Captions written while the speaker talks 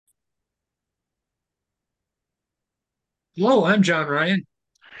Hello, I'm John Ryan.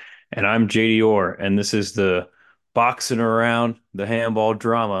 And I'm JD Orr, and this is the boxing around the handball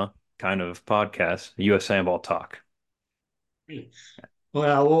drama kind of podcast, USA Handball Talk.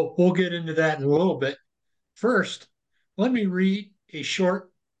 Well, we'll get into that in a little bit. First, let me read a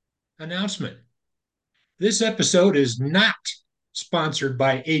short announcement. This episode is not sponsored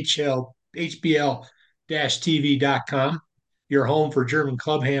by HBL-TV.com, your home for German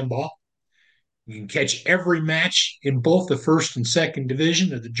club handball. You can catch every match in both the first and second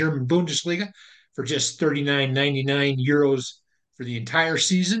division of the German Bundesliga for just 39.99 euros for the entire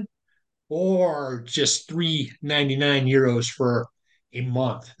season, or just 3.99 euros for a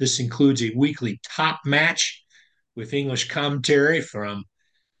month. This includes a weekly top match with English commentary from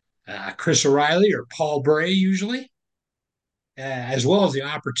Chris O'Reilly or Paul Bray, usually, as well as the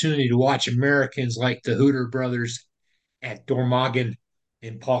opportunity to watch Americans like the Hooter brothers at Dormagen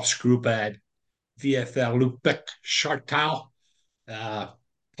and Paul Skrupa at VFL Lübeck Schartau uh,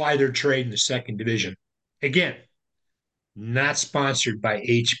 ply their trade in the second division. Again, not sponsored by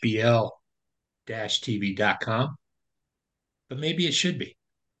HBL-TV.com, but maybe it should be.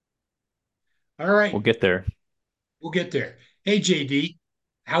 All We'll right, get there. we'll get there. Hey, JD,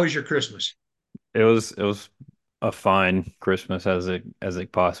 how was your Christmas? It was a fine Christmas as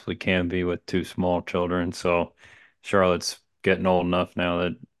it possibly can be with two small children. So Charlotte's getting old enough now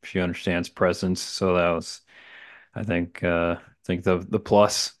that she understands presents. So that was, I think the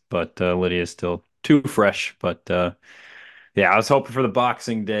plus. But Lydia's still too fresh. But yeah, I was hoping for the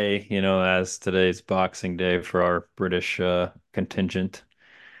Boxing Day, as today's Boxing Day for our British contingent.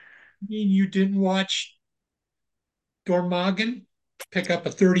 I mean, you didn't watch Dormagen pick up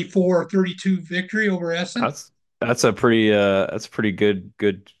a 34-32 victory over Essen? That's that's a pretty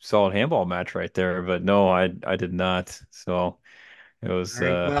good solid handball match right there. But no, I did not. So it All was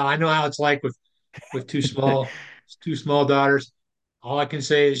right. Well, I know how it's like with two small daughters. All I can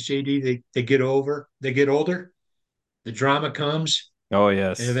say is, JD, they get older, the drama comes, oh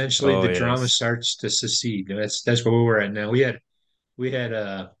and yes. eventually Oh the drama yes. starts to secede. That's where we're at now. We had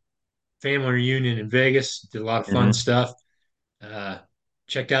a family reunion in Vegas, did a lot of fun Hmm. stuff. Uh,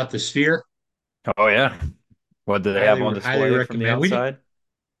 checked out the Sphere. Oh yeah. What do they have on Highly display from the recommend. outside?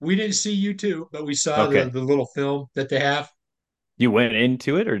 We didn't see you two, but we saw the Okay. the little film that they have. You went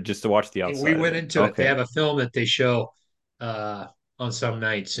into it or just to watch the And we outside of went it? into it. They Okay. have a film that they show uh, on some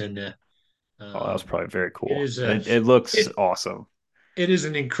nights, and Oh, that was um, probably very it cool. is a It looks it awesome. it is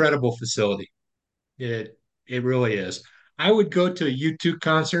an incredible facility. It really is. I would go to a U2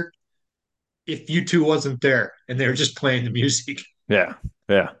 concert if U2 wasn't there and they were just playing the music. Yeah.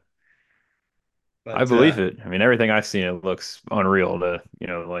 Yeah. I But believe it. I mean, everything I've seen, it looks unreal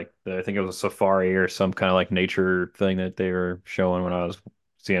I think it was a safari or some kind of like nature thing that they were showing when I was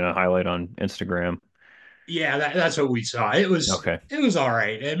seeing a highlight on Instagram. yeah, that's what we saw. It was Okay. it was all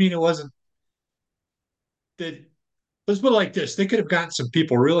right. I mean, it wasn't that. Let's put it like this: they could have gotten some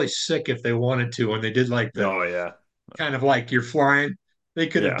people really sick if they wanted to, when they did like the Oh yeah. kind of like you're flying. They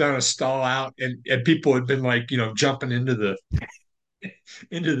could have Yeah. done a stall out, and people had been like jumping into the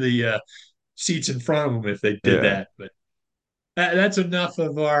seats in front of them if they did Yeah. that. But that's enough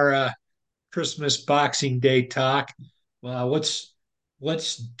of our Christmas Boxing Day talk. Well,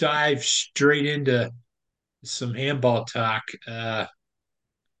 let's dive straight into some handball talk.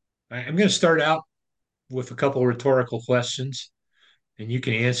 I'm going to start out with a couple of rhetorical questions, and you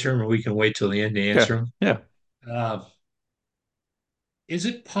can answer them, or we can wait till the end to Yeah. answer them. Yeah. Uh, is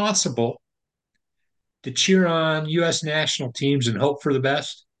it possible to cheer on U.S. national teams and hope for the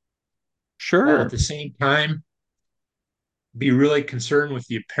best, while at Sure. the same time be really concerned with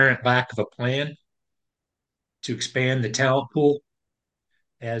the apparent lack of a plan to expand the talent pool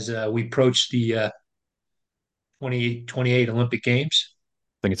as we approach the 2028 Olympic Games?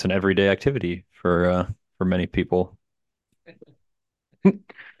 I think it's an everyday activity for many people.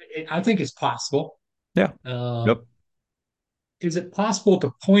 I think it's possible. Yeah. Um, Yep. is it possible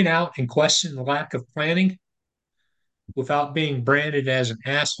to point out and question the lack of planning without being branded as an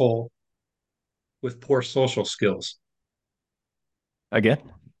asshole with poor social skills? Again,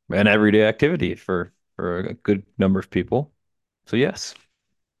 an everyday activity for a good number of people. So yes.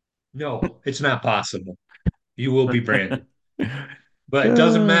 No, it's not possible. You will be branded. But it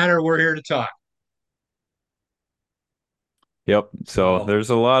doesn't Uh, matter. We're here to talk. Yep. So So, there's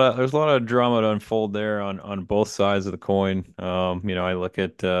a lot of drama to unfold there on both sides of the coin. I look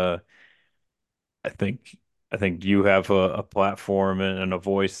at I think I think you have a platform and a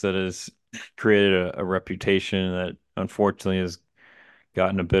voice that has created a reputation that unfortunately has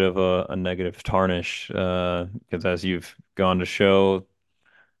gotten a bit of a negative tarnish. Because as you've gone to show,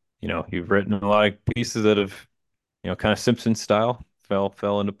 you've written a lot of pieces that have kind of Simpson style,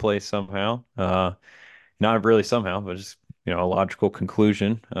 fell into place somehow. Not really somehow, but just a logical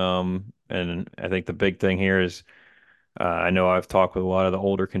conclusion. And I think the big thing here is I know I've talked with a lot of the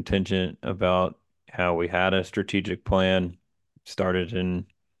older contingent about how we had a strategic plan started in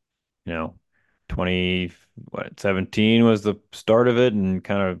you know 20 what 17 was the start of it and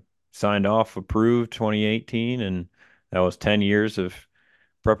kind of signed off approved 2018, and that was 10 years of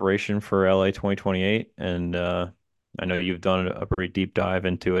preparation for LA 2028. And I know you've done a pretty deep dive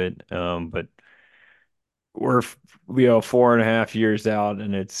into it, but we're 4.5 years out,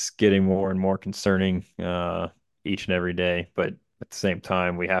 and it's getting more and more concerning each and every day. But at the same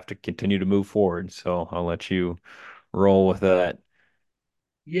time, we have to continue to move forward. So I'll let you roll with that.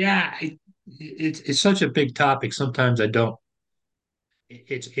 Yeah, it's such a big topic. Sometimes I don't.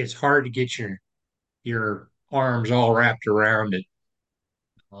 It's hard to get your arms all wrapped around it.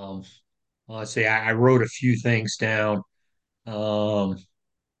 Um, let's say I wrote a few things down. Um,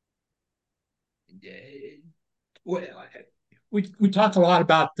 we we talk a lot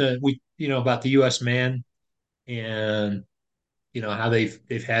about about the U.S. man and how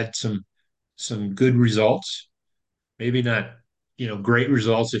they've had some good results. Maybe not great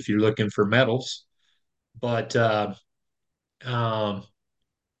results if you're looking for medals, but um,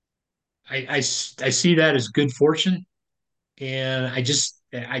 I see that as good fortune, and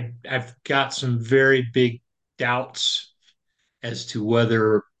I've got some very big doubts as to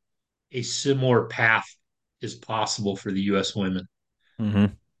whether a similar path is possible for the U.S. women. hmm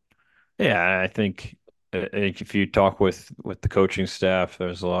Yeah, I think if you talk with the coaching staff,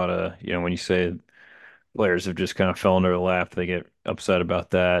 there's a lot of, when you say players have just kind of fell into their lap, they get upset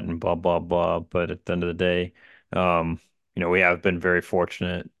about that and blah blah blah. But at the end of the day, um, we have been very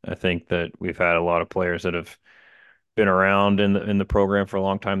fortunate. I think that we've had a lot of players that have been around in the program for a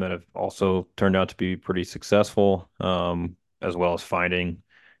long time that have also turned out to be pretty successful, as well as finding,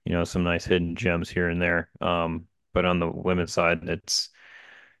 some nice hidden gems here and there. But on the women's side,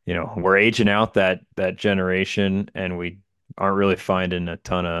 we're aging out that generation, and we aren't really finding a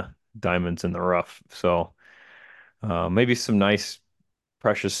ton of diamonds in the rough. So maybe some nice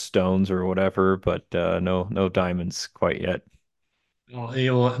precious stones or whatever, but no diamonds quite yet.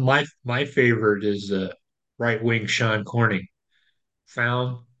 Well, my favorite is right wing Sean Corning,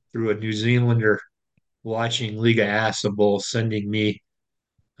 found through a New Zealander watching Liga Asa Bowl, sending me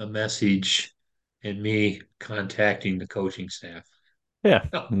a message and me contacting the coaching staff. Yeah,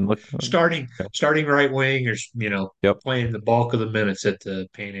 and look. Starting right wing or Yep. playing the bulk of the minutes at the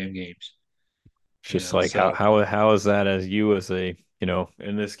Pan Am games. It's just like how So how how is that as you as a,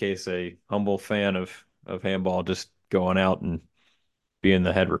 in this case, a humble fan of handball, just going out and being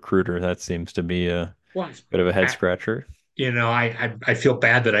the head recruiter? That seems to be a well, bit of a head I, scratcher. I feel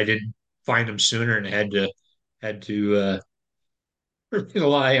bad that I didn't find him sooner and had to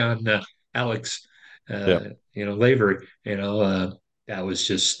rely on Alex, Yep. Lavery. That was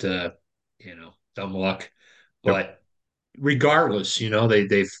just dumb luck. Yep. But regardless,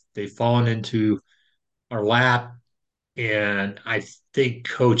 they've fallen into our lap, and I think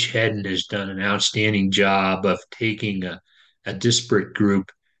Coach Hedden has done an outstanding job of taking a disparate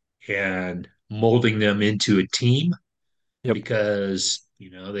group and molding them into a team Yep. because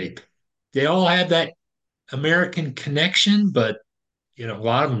they all have that American connection, but a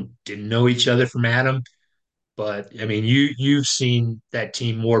lot of them didn't know each other from Adam. But I mean, you've seen that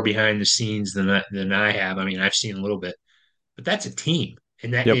team more behind the scenes than I have. I mean, I've seen a little bit, but that's a team,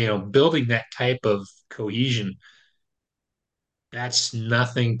 and that Yep. building that type of cohesion, that's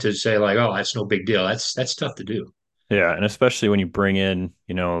nothing to say like, oh, that's no big deal. That's tough to do. Yeah, and especially when you bring in,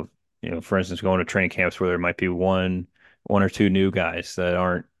 for instance, going to training camps where there might be one or two new guys that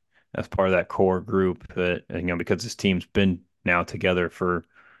aren't as part of that core group that, because this team's been now together for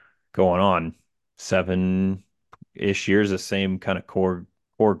going on 7-ish years, the same kind of core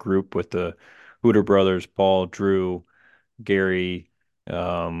group with the Hooter brothers, Paul, Drew, Gary,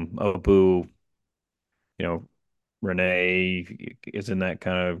 Abu, you know, Renee is in that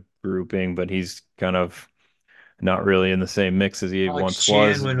kind of grouping, but he's kind of not really in the same mix as he Alex once Chan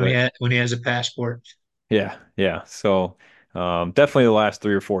was. when But he has a passport. yeah, yeah. So definitely the last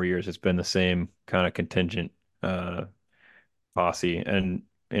 3 or 4 years, it's been the same kind of contingent uh, posse. And,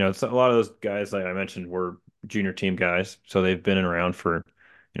 it's a lot of those guys, like I mentioned, were junior team guys. So they've been around for,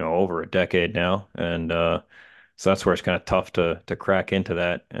 over a decade now. And so that's where it's kind of tough to crack into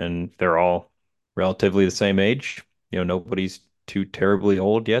that. And they're all relatively the same age. Nobody's too terribly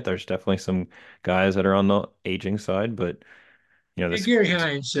old yet. There's definitely some guys that are on the aging side, but know, Yeah, this. Gary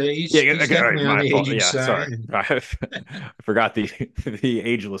Hines, Yeah, he's okay, all right, definitely on my the fault. aging Yeah, side, sorry. and I forgot the the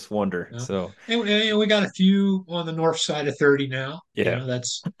ageless wonder. you know, So and we got a few on the north side of 30 now. You yeah, know,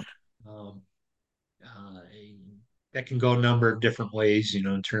 that's um, uh, that can go a number of different ways. You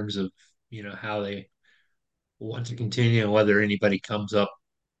know, in terms of how they want to continue, and whether anybody comes up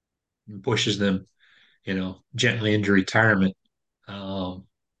and pushes them, gently into retirement. Um,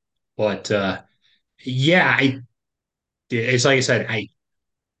 but yeah, it's like I said, I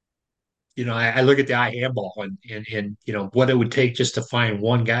look at the eye handball and what it would take just to find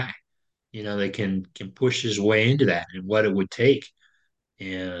one guy, that can push his way into that and what it would take.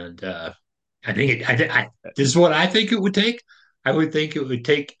 And I think this is what I think it would take. I would think it would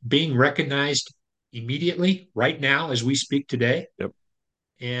take being recognized immediately, right now, as we speak today, yep,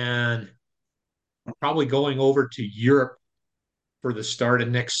 and probably going over to Europe for the start of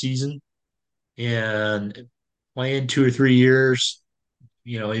next season and playing 2 or 3 years,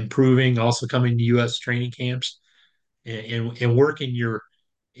 improving, also coming to U.S. training camps and working your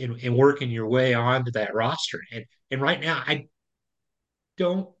way onto that roster. And right now, I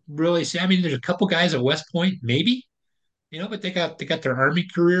don't really see. I mean, there's a couple guys at West Point, maybe, but they got their Army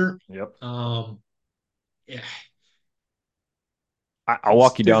career. yep. Um, yeah, I'll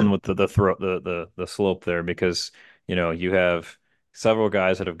walk you there's a down with the throat the slope there because you have several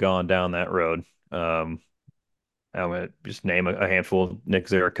guys that have gone down that road. I'm gonna just name a handful: Nick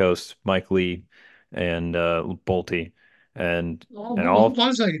Zarakos, Mike Lee, and Bolte, and and hold all on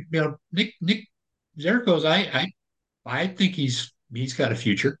a second. Nick Zerko's. I think he's got a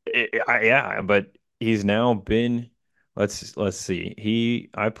future. yeah, but he's now been. Let's see.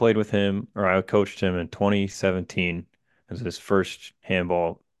 I played with him, or I coached him in 2017 as his first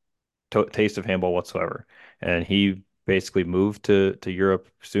handball taste of handball whatsoever, and he basically moved to Europe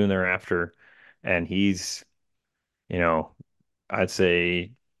soon thereafter, and he's you know I'd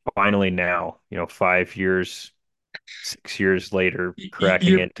say finally now 5 years, 6 years later,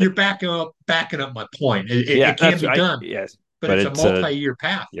 cracking into You're backing up my point. yeah, It can that's be I done, yes, but but it's a it's multi-year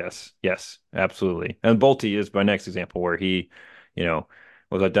path. yes, yes, absolutely. And Bolte is my next example where he, you know,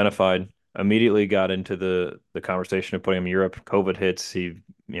 was identified, immediately got into the conversation of putting him in Europe. COVID hits, he,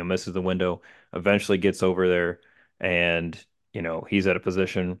 misses the window, eventually gets over there, and he's at a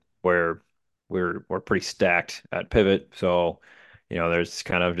position where we're pretty stacked at pivot. So, there's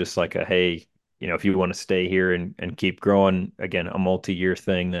kind of just like a hey, if you want to stay here and keep growing, again, a multi-year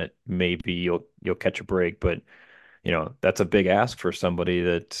thing that maybe you'll catch a break, but that's a big ask for somebody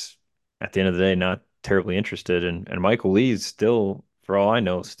that's at the end of the day not terribly interested. And Michael Lee's still, for all I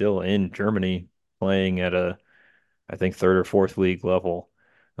know, still in Germany playing at I think third or fourth league level.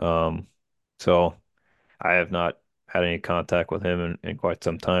 Um, so I have not had any contact with him in quite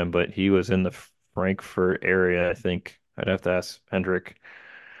some time, but he was in the Frankfurt area. I think I'd have to ask Hendrik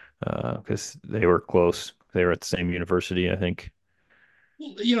because they were close. They were at the same university, I think.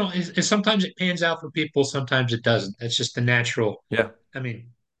 Well, sometimes it pans out for people, sometimes it doesn't. That's just the natural. Yeah, I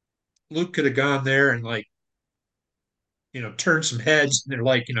mean, Luke could have gone there and like, turned some heads, and they're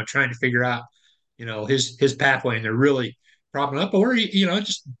like, trying to figure out, his pathway, and they're really propping up, or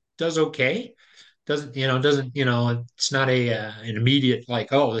just does okay. Doesn't, it's not an immediate like,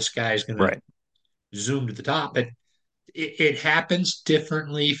 oh, this guy's gonna right. zoom to the top. But it happens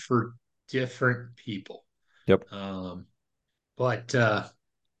differently for different people. Yep. Um, but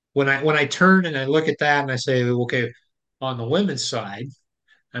when I turn and I look at that and I say, okay, on the women's side,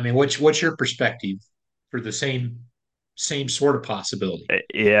 I mean, what's your perspective for the same sort of possibility?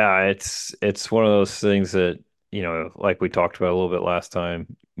 Yeah, it's one of those things that, like we talked about a little bit last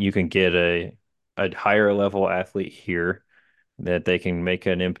time, you can get a higher level athlete here that they can make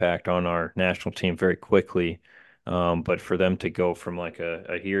an impact on our national team very quickly. But for them to go from like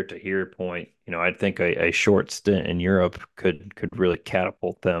a here to here point, I think a short stint in Europe could really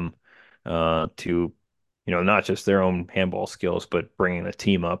catapult them to, not just their own handball skills, but bringing the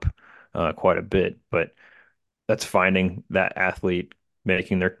team up quite a bit. But that's finding that athlete,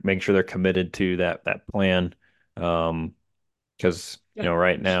 making sure they're committed to that plan. Because Yeah.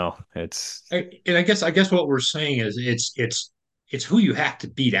 right now it's And I guess what we're saying is it's who you have to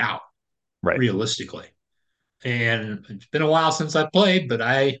beat out right. realistically. And it's been a while since I played, but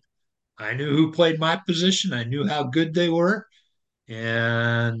I knew who played my position. I knew how good they were,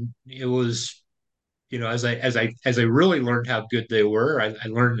 and it was as I really learned how good they were, I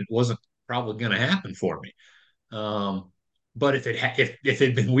learned it wasn't probably going to happen for me. Um, but if it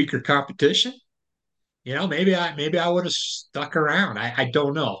had been weaker competition, maybe I would have stuck around. I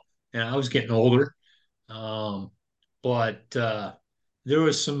don't know. And I was getting older, um, but there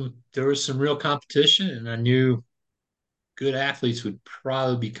was some real competition, and I knew good athletes would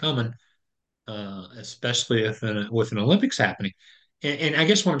probably be coming, especially if with an Olympics happening. And I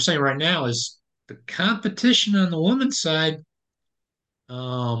guess what I'm saying right now is the competition on the women's side.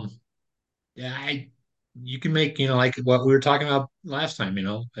 Um, yeah, you can make, like what we were talking about last time,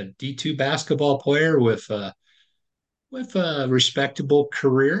 a D2 basketball player with a respectable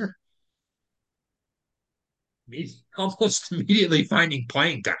career, he's almost immediately finding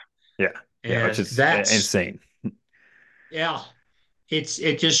playing time. Yeah. Yeah, which And is insane. yeah,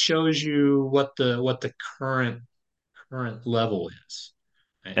 it just shows you what the current level is.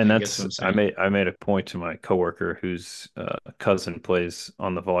 And I guess what I'm saying. I made a point to my coworker whose cousin plays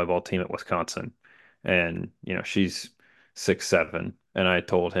on the volleyball team at Wisconsin, and she's 6'7", and I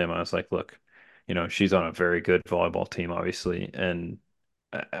told him I was like, look, she's on a very good volleyball team, obviously, and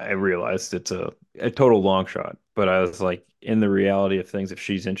I realized it's a total long shot, but I was like, in the reality of things, if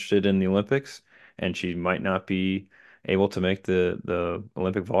she's interested in the Olympics and she might not be able to make the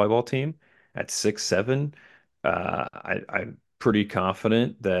Olympic volleyball team at 6'7", I'm pretty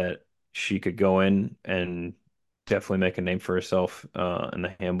confident that she could go in and definitely make a name for herself in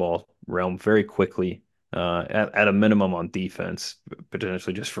the handball realm very quickly, at a minimum on defense,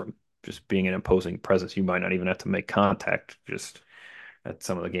 potentially just from just being an imposing presence. You might not even have to make contact, just at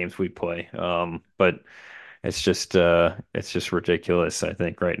some of the games we play. But it's just ridiculous, I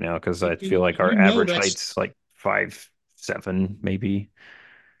think, right now because I feel like our You know average that's height's like 5'7", maybe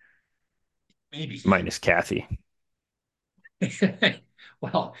maybe. minus Kathy.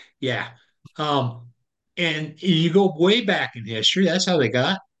 Well, yeah. Um, and you go way back in history, that's how they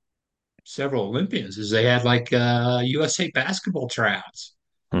got several Olympians, is they had like USA basketball tryouts,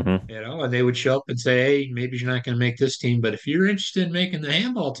 Hmm. and they would show up and say, hey, maybe you're not going to make this team, but if you're interested in making the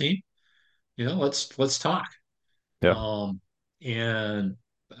handball team, let's talk. Yeah. Um, and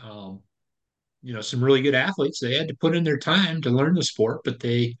um, some really good athletes, they had to put in their time to learn the sport, but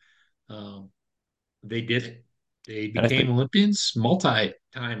um, they did it. They And became Olympians,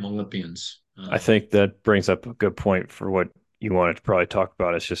 multi-time Olympians. I think that brings up a good point for what you wanted to probably talk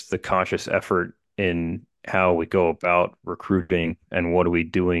about. It's just the conscious effort in how we go about recruiting and what are we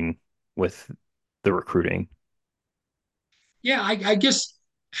doing with the recruiting. Yeah, I guess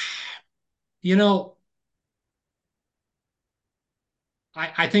you know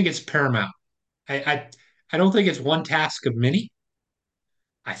I think it's paramount. I don't think it's one task of many.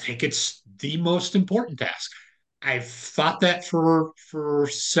 I think it's the most important task. I've thought that for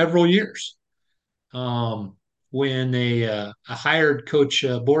several years. When I hired Coach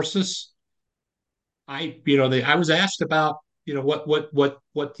Borsis, I was asked about what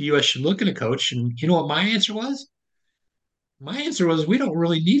the U.S. should look at a coach, and you know what my answer was? My answer was we don't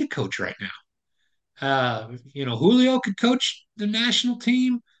really need a coach right now. Julio could coach the national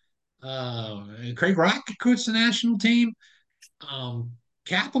team. Craig Rock could coach the national team. Um,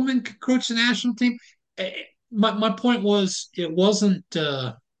 Kappelman could coach the national team. My point was it wasn't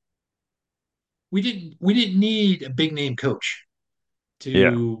we didn't need a big name coach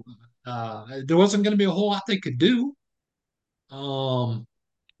Yeah. to there wasn't going to be a whole lot they could do. Um,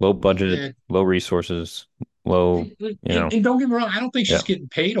 Low budgeted, and, low resources, low, and don't get me wrong, I don't think yeah. she's getting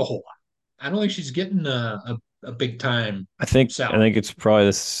paid a whole lot. I don't think she's getting a big time I salary. think it's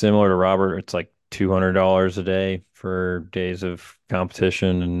probably similar to Robert. It's like $200 a day for days of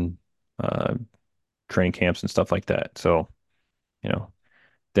competition and uh, training camps and stuff like that. So,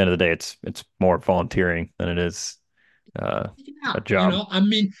 at the end of the day, it's more volunteering than it is Yeah, a job. I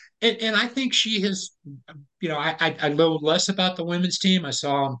mean, and I think she has, I know less about the women's team. I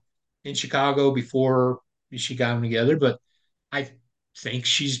saw them in Chicago before she got them together, but I think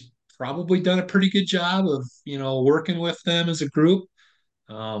she's probably done a pretty good job of, working with them as a group.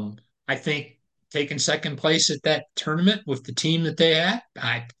 Um, I think taking second place at that tournament with the team that they had,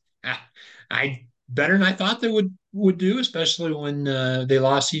 I, I better than I thought they would do, especially when they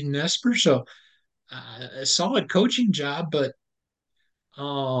lost Eden Esper. So a solid coaching job, but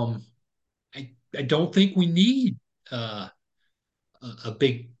I don't think we need uh, a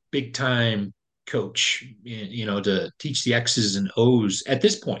big time coach, to teach the X's and O's at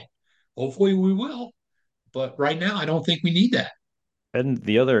this point. Hopefully we will, but right now I don't think we need that. And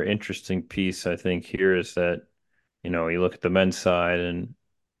the other interesting piece I think here is that, you look at the men's side and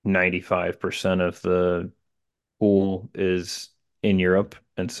 95% of the pool is in Europe.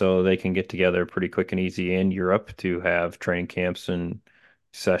 And so they can get together pretty quick and easy in Europe to have training camps and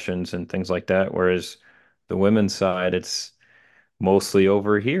sessions and things like that. Whereas the women's side, it's mostly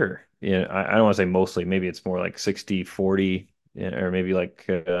over here. I don't want to say mostly, maybe it's more like 60-40, or maybe like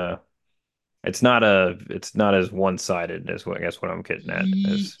it's not as one-sided as what I guess what I'm getting at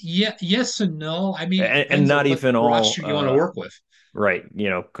is Yeah, yes and no. I mean, it and depends on not what even all roster you want to work with. right,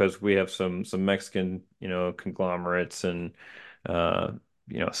 because we have some Mexican, conglomerates and uh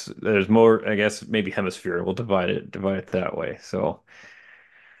there's more, I guess maybe hemisphere. We'll divide it that way. So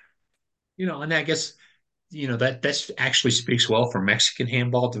And I guess that's actually speaks well for Mexican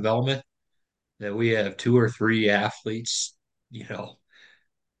handball development that we have two or three athletes, you know,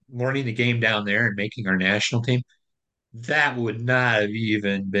 learning the game down there and making our national team. That would not have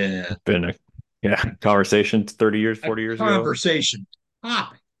even been it's been a conversation 30 years, a 40 years ago. conversation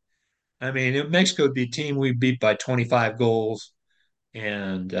topic. I mean, if Mexico would be a team we beat by 25 goals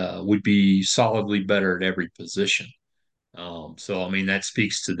and would be solidly better at every position. So, I mean, that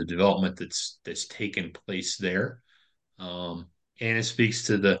speaks to the development that's taken place there, and it speaks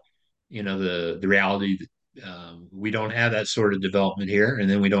to the reality that we don't have that sort of development here, and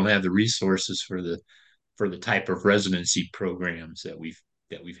then we don't have the resources for the type of residency programs that we've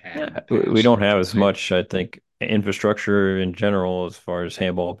had in Yeah, the we past. don't have as Right? much, I think, infrastructure in general as far as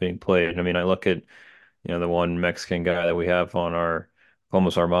handball being played. I mean, I look at, the one Mexican guy that we have on our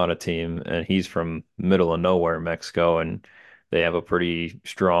Columbus Armada team, and he's from middle of nowhere, Mexico, and they have a pretty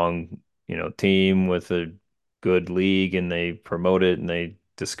strong, team with a good league, and they promote it and they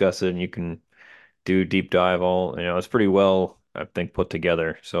discuss it, and you can do deep dive all, it's pretty well, I think, put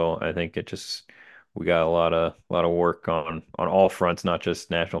together. So I think we got a lot of work on all fronts, not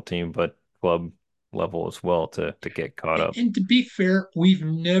just national team, but club level as well to get caught up. And to be fair, we've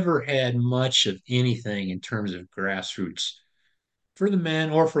never had much of anything in terms of grassroots for the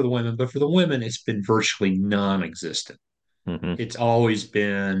men or for the women, but for the women, it's been virtually non-existent. Hmm. It's always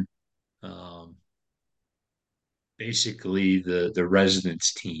been um, basically the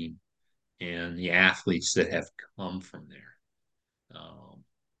residence team and the athletes that have come from there.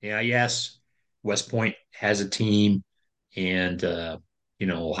 Yeah, yes, West Point has a team, and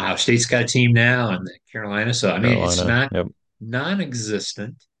Ohio State's got a team now, and Carolina. So I mean, it's Carolina. not Yep.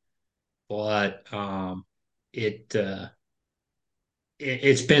 non-existent, but it, uh,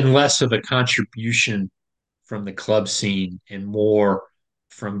 it's been less of a contribution from the club scene and more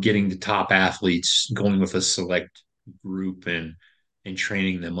from getting the top athletes going with a select group and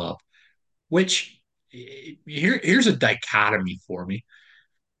training them up. Which here's a dichotomy for me.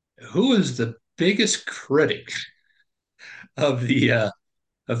 Who is the biggest critic of the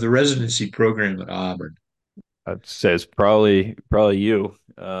residency program at Auburn? I'd say it's probably you.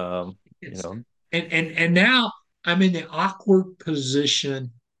 It's and now I'm in the awkward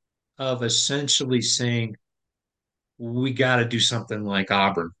position of essentially saying we got to do something like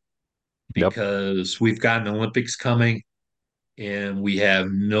Auburn Yep. because we've got an Olympics coming and we have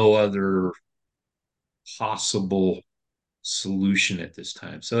no other possible solution at this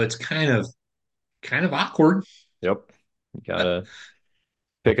time. So it's kind of awkward. Yep. You gotta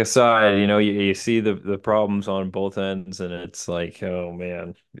pick a side. You see the problems on both ends, and it's like, oh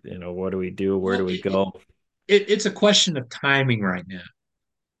man, what do we do? Where do Well, we it, go? it's a question of timing right now.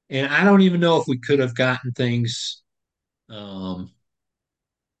 And I don't even know if we could have gotten things um,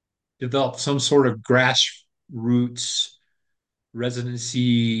 developed some sort of grassroots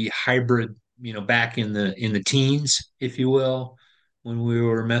residency hybrid, back in the teens, if you will, when we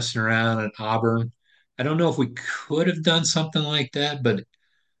were messing around at Auburn. I don't know if we could have done something like that, but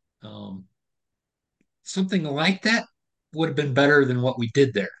um, something like that would have been better than what we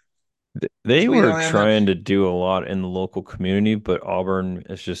did there. They So were I'm not. trying to do a lot in the local community, but Auburn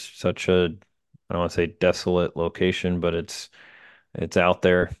is just such I don't want to say desolate location, but it's out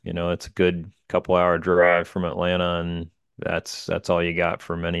there. It's a good couple hour drive from Atlanta, and that's all you got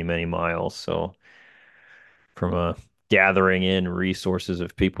for many, many miles. So from a gathering in resources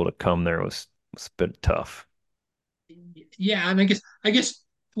of people to come there was a bit tough. Yeah, and I guess.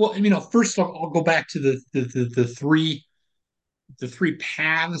 Well, first I'll go back to the three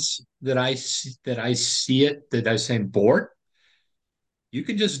paths that I say board. You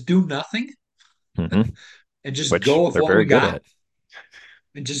can just do nothing Hmm. and just Which go with they're what very we good got at.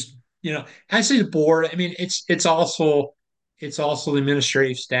 and just I say the board. I mean, it's also the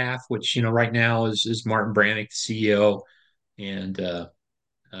administrative staff, which right now is Martin Brannick, the CEO, and uh,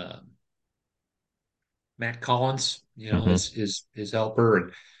 Matt Collins, Hmm. his helper,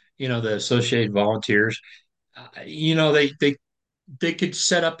 and the associated volunteers. They could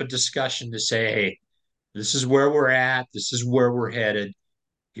set up a discussion to say, hey, this is where we're at, this is where we're headed.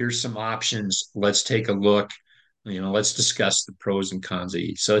 Here's some options. Let's take a look. Let's discuss the pros and cons of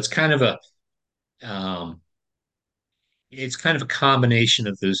each. So um, it's kind of a combination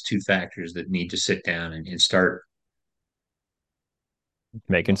of those two factors that need to sit down and start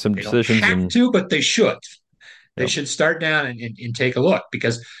making some They don't decisions have and to, but they should. They yep. should start down and take a look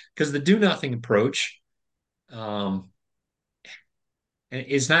because the do nothing approach um,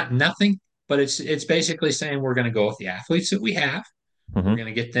 is not nothing, but it's basically saying we're going to go with the athletes that we have. We're Hmm.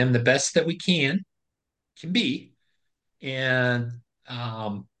 going to get them the best that we can be, and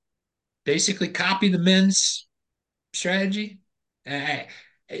basically copy the men's strategy. Uh,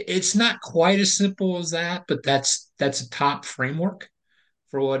 it's not quite as simple as that, but that's a top framework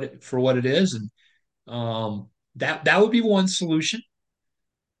for what it is, and that would be one solution.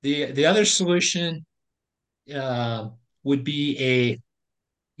 The other solution uh, would be a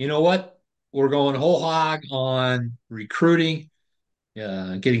you know what we're going whole hog on recruiting,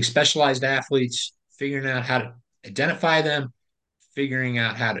 getting specialized athletes, figuring out how to identify them, figuring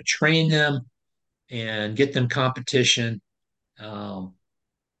out how to train them, and get them competition. Um,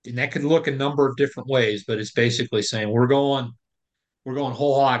 and that could look a number of different ways, but it's basically saying we're going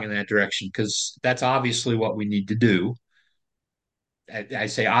whole hog in that direction because that's obviously what we need to do. I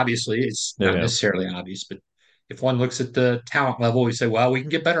say obviously, it's Yeah, not yeah. necessarily obvious, but if one looks at the talent level, we say, well, we can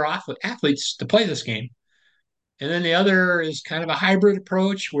get better athletes to play this game. And then the other is kind of a hybrid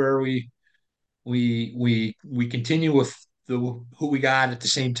approach where we continue with the who we got at the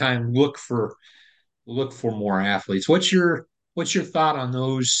same time look for more athletes. What's your thought on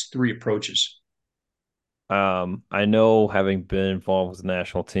those three approaches? I know having been involved with the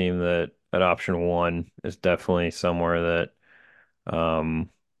national team that option one is definitely somewhere that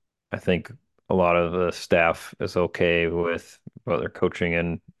I think a lot of the staff is okay with both their coaching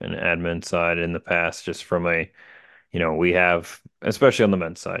and admin side in the past, just from a, we have, especially on the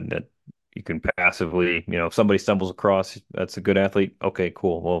men's side, that you can passively, if somebody stumbles across that's a good athlete, okay,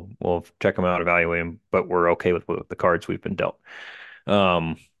 cool. We'll check them out, evaluate them, but we're okay with the cards we've been dealt.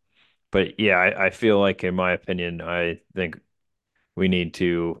 Um, but yeah, I feel like in my opinion, I think we need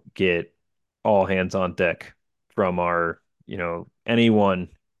to get all hands on deck from our,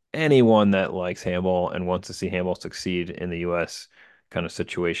 anyone that likes handball and wants to see handball succeed in the US kind of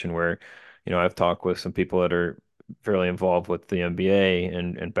situation where, I've talked with some people that are fairly involved with the NBA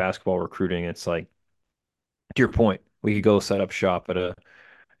and basketball recruiting. It's like, to your point, we could go set up shop at the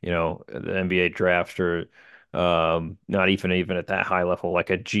NBA draft or not even at that high level, like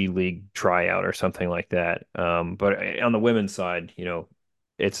a G League tryout or something like that. But on the women's side,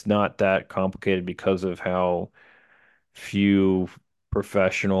 it's not that complicated because of how few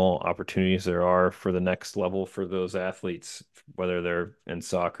professional opportunities there are for the next level for those athletes, whether they're in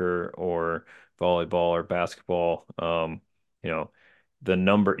soccer or volleyball or basketball. You know, the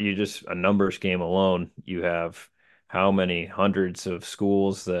number you just a numbers game alone, you have how many hundreds of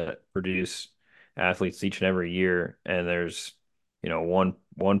schools that produce athletes each and every year, and there's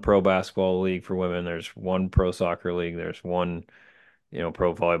one pro basketball league for women, there's one pro soccer league, there's one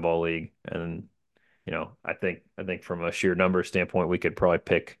pro volleyball league, and I think from a sheer number standpoint, we could probably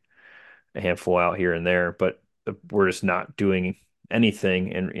pick a handful out here and there, but we're just not doing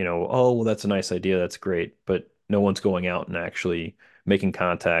anything. And oh, well, that's a nice idea, that's great, but no one's going out and actually making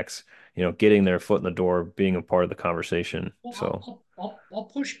contacts, getting their foot in the door, being a part of the conversation. Well, So, I'll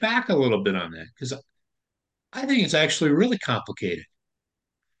push back a little bit on that because I think it's actually really complicated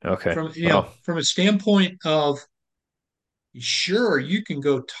okay, well, from a standpoint of sure you can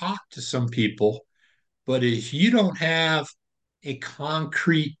go talk to some people, but if you don't have a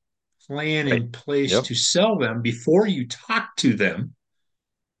concrete plan right, in place yep, to sell them before you talk to them,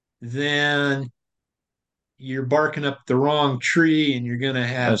 then you're barking up the wrong tree and you're going to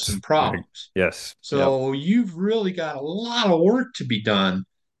have that's some problems. yes, yep, So you've really got a lot of work to be done.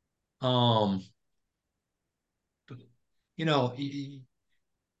 Um, you know,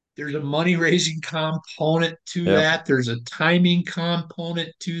 there's a money raising component to yep, that. There's a timing component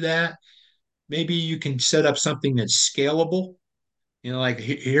to that. Maybe you can set up something that's scalable. You know, like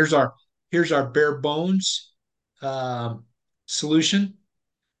here's our bare bones um, solution.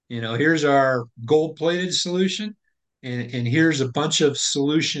 You know, here's our gold plated solution, and here's a bunch of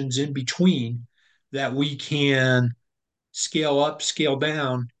solutions in between that we can scale up, scale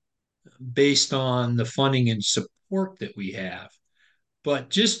down based on the funding and support that we have. But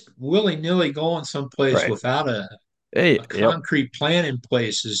just willy nilly going someplace right. without Hey, a yep. concrete plan in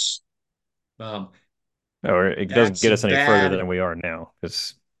place is um, Or it doesn't that's get a us any further bad. than we are now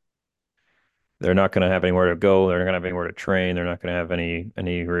because they're not going to have anywhere to go. They're not going to have anywhere to train. They're not going to have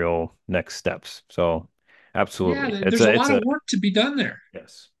any real next steps. So, Yeah, absolutely, there's a it's lot a of work to be done there.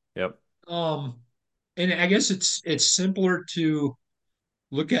 yes. Yep. Um, and I guess it's simpler to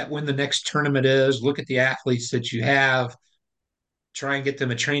look at when the next tournament is, look at the athletes that you have, try and get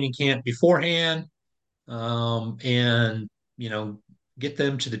them a training camp beforehand, and you know get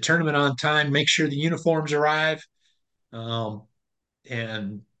them to the tournament on time, make sure the uniforms arrive, um,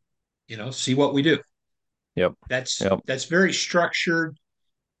 and see what we do. Yep. That's Yep. that's very structured.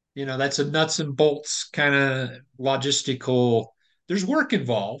 That's a nuts and bolts kind of logistical. There's work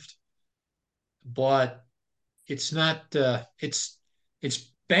involved, but it's not. It's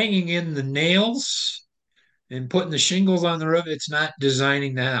banging in the nails and putting the shingles on the roof. It's not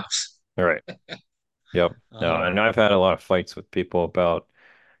designing the house. All right. Yep. No, Um, and I've had a lot of fights with people about,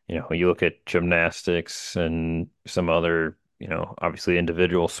 you look at gymnastics and some other, obviously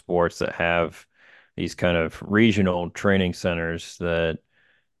individual sports that have these kind of regional training centers that,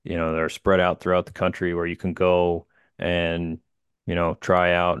 they're spread out throughout the country where you can go and,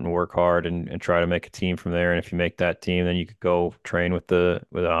 try out and work hard and try to make a team from there. And if you make that team, then you could go train with a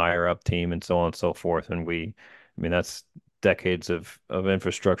higher up team and so on and so forth. And I mean, that's decades of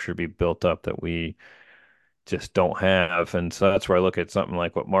infrastructure to be built up that we just don't have. And so that's where I look at something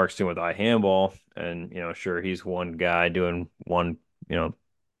like what Mark's doing with iHandball. And, sure, he's one guy doing one, kind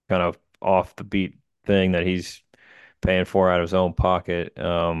of off the beat thing that he's paying for out of his own pocket.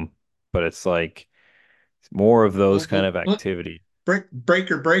 But it's like more of those kind of look, activity.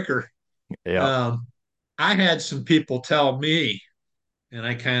 breaker. Yeah. Um, I had some people tell me, and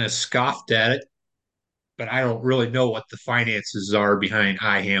I kind of scoffed at it, but I don't really know what the finances are behind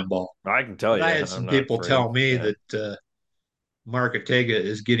high handball. I can tell But I you, had I'm some not people afraid. tell me Yeah. that Mark Ortega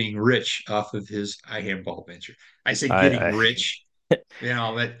is getting rich off of his high handball venture. I say getting I rich,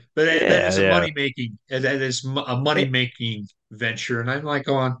 but that yeah, is a yeah. money It, making venture, and I'm like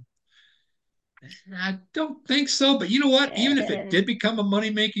going, I don't think so. But you know what? Even if it did become a money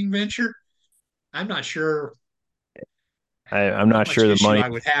making venture, I'm not sure I'm how not much sure issue I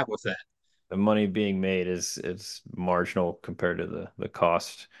would have with that. the money being made is marginal compared to the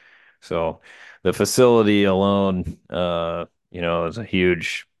cost. So the facility alone, is a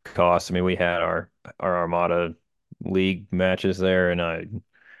huge cost. I mean, we had our Armada League matches there, and I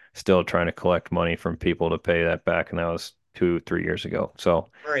still trying to collect money from people to pay that back, and that was 2, 3 years ago. So,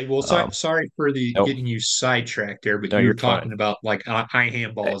 All right. Well, um, sorry for the nope, getting you sidetracked there, but no, you you're were fine. talking about like high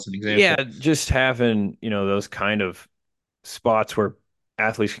handball as an Yeah, example. just having, those kind of spots where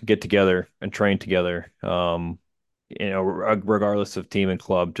athletes can get together and train together. Regardless of team and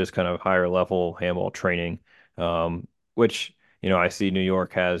club, just kind of higher level handball training. Which I see New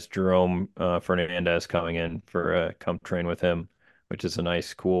York has Jerome Fernandez coming in for come train with him, which is a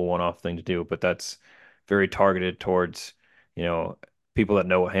nice, cool one-off thing to do. But that's very targeted towards you know people that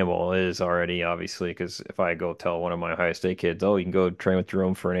know what handball is already, obviously. Because if I go tell one of my Ohio State kids, "Oh, you can go train with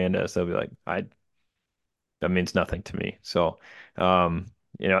Jerome Fernandez," they'll be like, "I that means nothing to me." So, and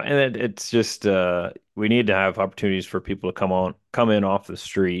it's just we need to have opportunities for people to come in off the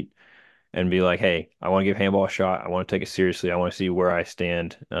street and be like, "Hey, I want to give handball a shot. I want to take it seriously. I want to see where I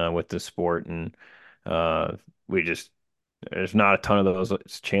stand with this sport." And we just there's not a ton of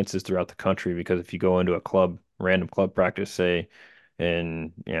those chances throughout the country because if you go into a random club practice, say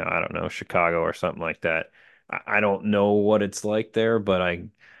in, I don't know, Chicago or something like that, I don't know what it's like there, but I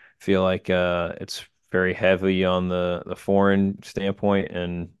feel like it's very heavy on the foreign standpoint.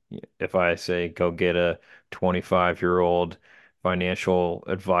 And if I say go get a 25-year-old financial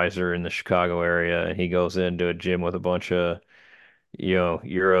advisor in the Chicago area and he goes into a gym with a bunch of,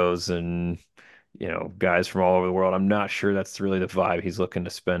 Euros and guys from all over the world. I'm not sure that's really the vibe he's looking to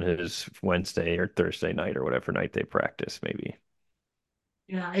spend his Wednesday or Thursday night or whatever night they practice, maybe.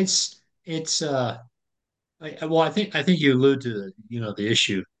 Yeah, it's well, I think you allude to the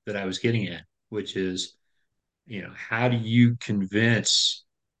issue that I was getting at, which is how do you convince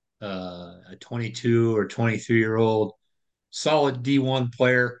a 22 or 23-year-old solid D1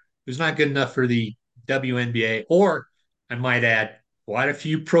 player who's not good enough for the WNBA, or I might add, quite a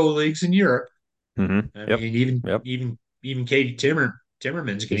few pro leagues in Europe. I Yep. mean, even Yep. even even Katie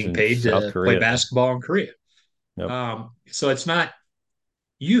Timmerman's She's getting in paid South to play Korea. basketball in Korea. Yep. So it's not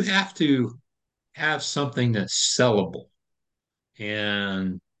you have to have something that's sellable,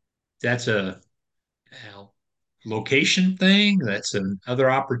 and that's a location thing. That's another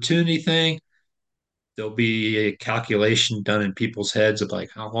opportunity thing. There'll be a calculation done in people's heads of like,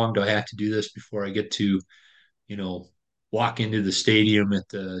 how long do I have to do this before I get to, you know, walk into the stadium at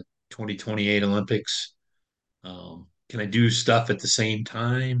the 2028 Olympics? Can I do stuff at the same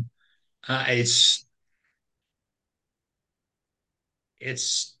time? It's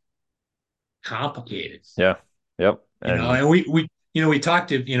complicated, Yeah. Yep. And and we talked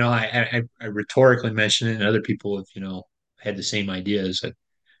to, I rhetorically mentioned it, and other people have, had the same ideas that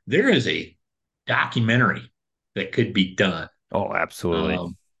there is a documentary that could be done. oh, absolutely.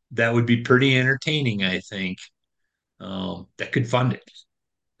 Um, that would be pretty entertaining, I think. that could fund it.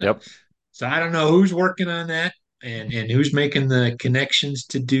 Uh, Yep. so I don't know who's working on that and who's making the connections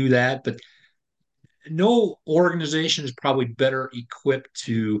to do that, but no organization is probably better equipped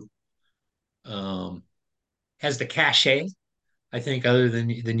to um, has the cachet, I think, other than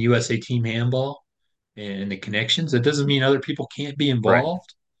USA Team Handball and the connections. That doesn't mean other people can't be Right.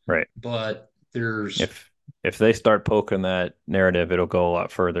 involved, Right. but there's If if they start poking that narrative, it'll go a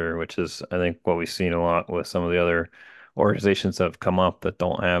lot further, which is I think what we've seen a lot with some of the other organizations that have come up that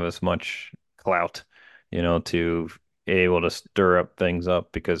don't have as much clout, to be able to stir up things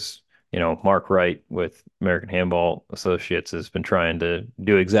up because, Mark Wright with American Handball Associates has been trying to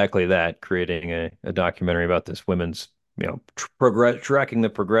do exactly that, creating a documentary about this women's, tracking the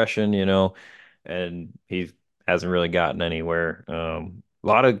progression, and he hasn't really gotten anywhere. A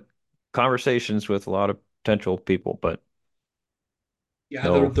lot of conversations with a lot of potential people, but yeah,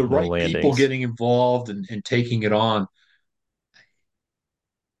 no the no right people landings. getting involved and taking it on.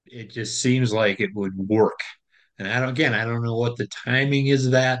 It just seems like it would work. And I don't know what the timing is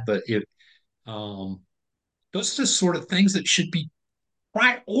of that, but um, those are the sort of things that should be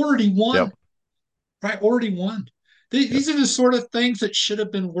priority one. Yep. Priority one. Yep. These are the sort of things that should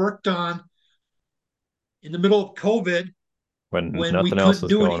have been worked on in the middle of COVID When when we nothing else couldn't is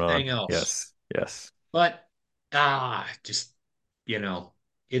do going on. anything else. Yes. Yes. But just you know,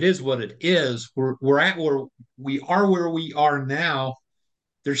 it is what it is. We're at where we are now.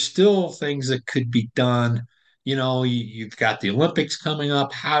 There's still things that could be done. You've got the Olympics coming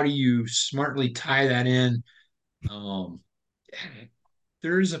up. How do you smartly tie that in? Um,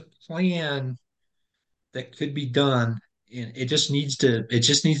 there's a plan that could be done, and it just needs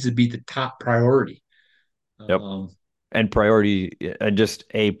to be the top priority. Yep. Um, And priority, and just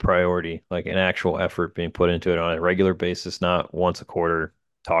a priority, like an actual effort being put into it on a regular basis, not once a quarter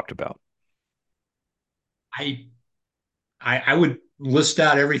talked about. I, I would list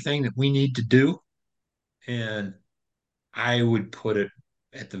out everything that we need to do, and I would put it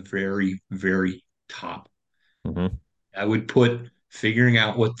at the very, very top. Hmm. I would put figuring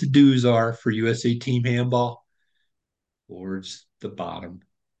out what the dues are for USA Team Handball towards the bottom,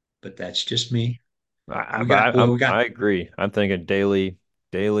 but that's just me. I, We but got I, well, we I'm got I agree. I'm thinking daily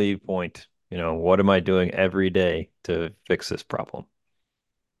point. What am I doing every day to fix this problem?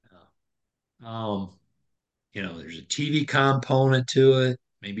 um, there's a TV component to it,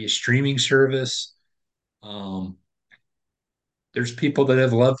 maybe a streaming service. Um, there's people that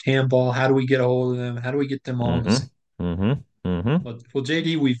have loved handball. How do we get a hold of them? How do we get them on Hmm. this? Hmm. Hmm. Well,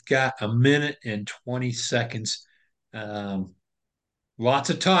 JD, we've got a minute and 20 seconds. Um, Lots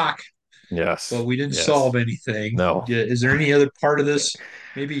of talk, but Yes. we didn't solve Yes. anything. No. Yeah, is there any other part of this?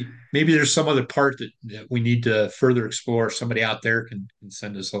 Maybe there's some other part that we need to further explore. Somebody out there can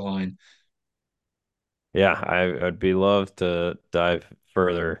send us a line. Yeah, I'd be love to dive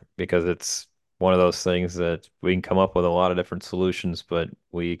further because it's one of those things that we can come up with a lot of different solutions, but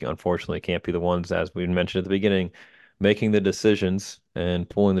we unfortunately can't be the ones, as we mentioned at the beginning, making the decisions and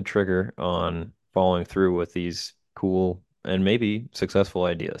pulling the trigger on following through with these cool and maybe successful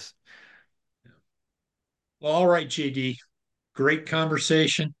ideas. Well, all right, JD. Great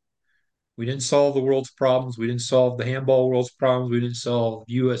conversation. We didn't solve the world's problems. We didn't solve the handball world's problems. We didn't solve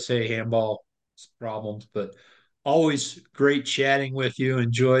USA handball problems, but always great chatting with you.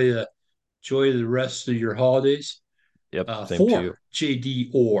 Enjoy the rest of your holidays. Yep, same to For you.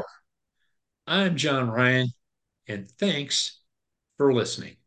 JD Orr, I'm John Ryan, and thanks for listening.